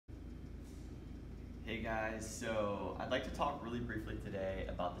Hey guys, so I'd like to talk really briefly today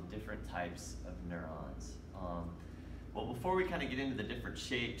about the different types of neurons. Well, before we kind of get into the different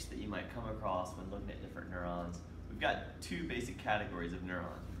shapes that you might come across when looking at different neurons, we've got two basic categories of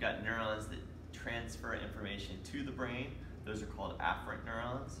neurons. We've got neurons that transfer information to the brain. Those are called afferent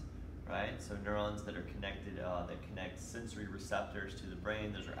neurons, right? So neurons that are connected, that connect sensory receptors to the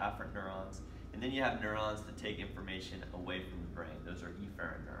brain, those are afferent neurons. And then you have neurons that take information away from the brain. Those are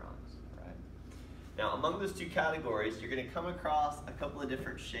efferent neurons, right? Now, among those two categories, you're going to come across a couple of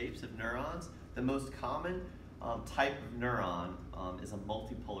different shapes of neurons. The most common type of neuron is a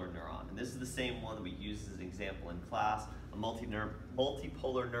multipolar neuron. And this is the same one that we used as an example in class. A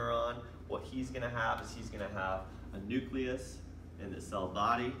multipolar neuron, what he's going to have is he's going to have a nucleus in the cell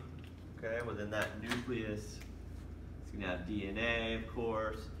body. Okay, within that nucleus, it's going to have DNA, of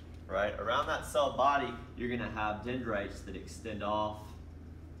course. Right? Around that cell body, you're going to have dendrites that extend off.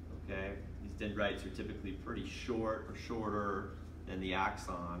 Okay? These dendrites are typically pretty short or shorter than the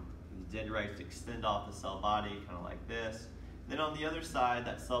axon. These dendrites extend off the cell body, kind of like this. Then on the other side,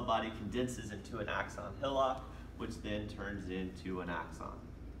 that cell body condenses into an axon hillock, which then turns into an axon.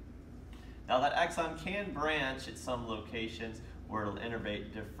 Now that axon can branch at some locations where it'll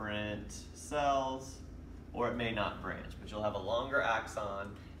innervate different cells, or it may not branch, but you'll have a longer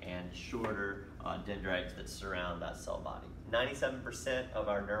axon and shorter dendrites that surround that cell body. 97% of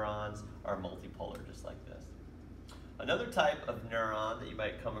our neurons are multipolar, just like this. Another type of neuron that you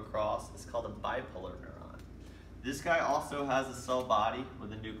might come across is called a bipolar neuron. This guy also has a cell body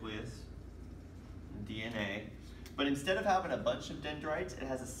with a nucleus, DNA, but instead of having a bunch of dendrites, it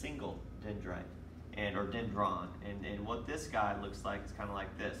has a single dendrite, or dendron. And what this guy looks like is kind of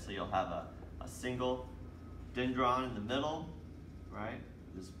like this. So you'll have a single dendron in the middle, right?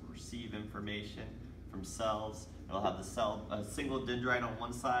 This will receive information from cells. It'll have a single dendrite on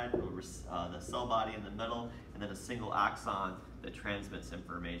one side, the cell body in the middle, and then a single axon that transmits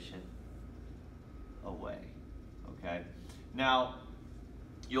information away. Okay. Now,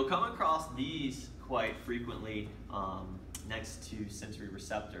 you'll come across these quite frequently next to sensory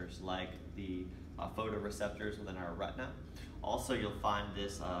receptors, like the photoreceptors within our retina. Also, you'll find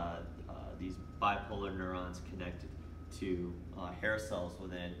these bipolar neurons connected to hair cells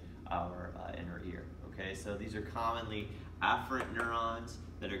within our inner ear. Okay, so these are commonly afferent neurons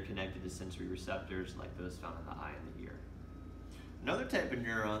that are connected to sensory receptors like those found in the eye and the ear. Another type of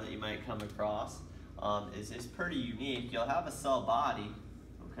neuron that you might come across is pretty unique. You'll have a cell body,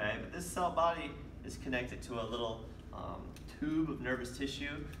 okay, but this cell body is connected to a little tube of nervous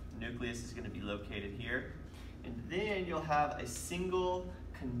tissue. The nucleus is going to be located here. And then you'll have a single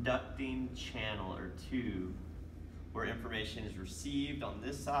conducting channel or tube where information is received on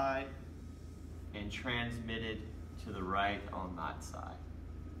this side and transmitted to the right on that side.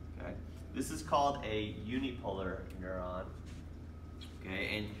 Okay? This is called a unipolar neuron.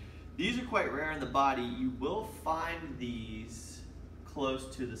 Okay? And these are quite rare in the body. You will find these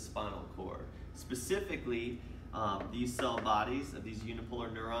close to the spinal cord. Specifically, these cell bodies of these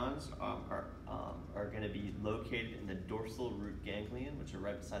unipolar neurons are going to be located in the dorsal root ganglion, which are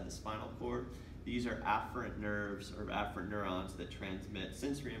right beside the spinal cord. These are afferent nerves or afferent neurons that transmit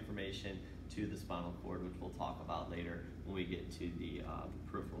sensory information to the spinal cord, which we'll talk about later when we get to the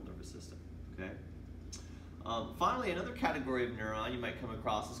peripheral nervous system. Okay. Finally, another category of neuron you might come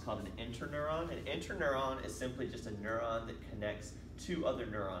across is called an interneuron. An interneuron is simply just a neuron that connects two other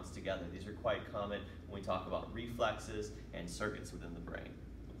neurons together. These are quite common when we talk about reflexes and circuits within the brain.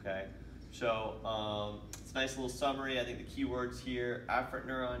 Okay, so it's a nice little summary. I think the key words here: afferent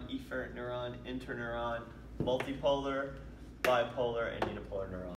neuron, efferent neuron, interneuron, multipolar, bipolar, and unipolar neuron.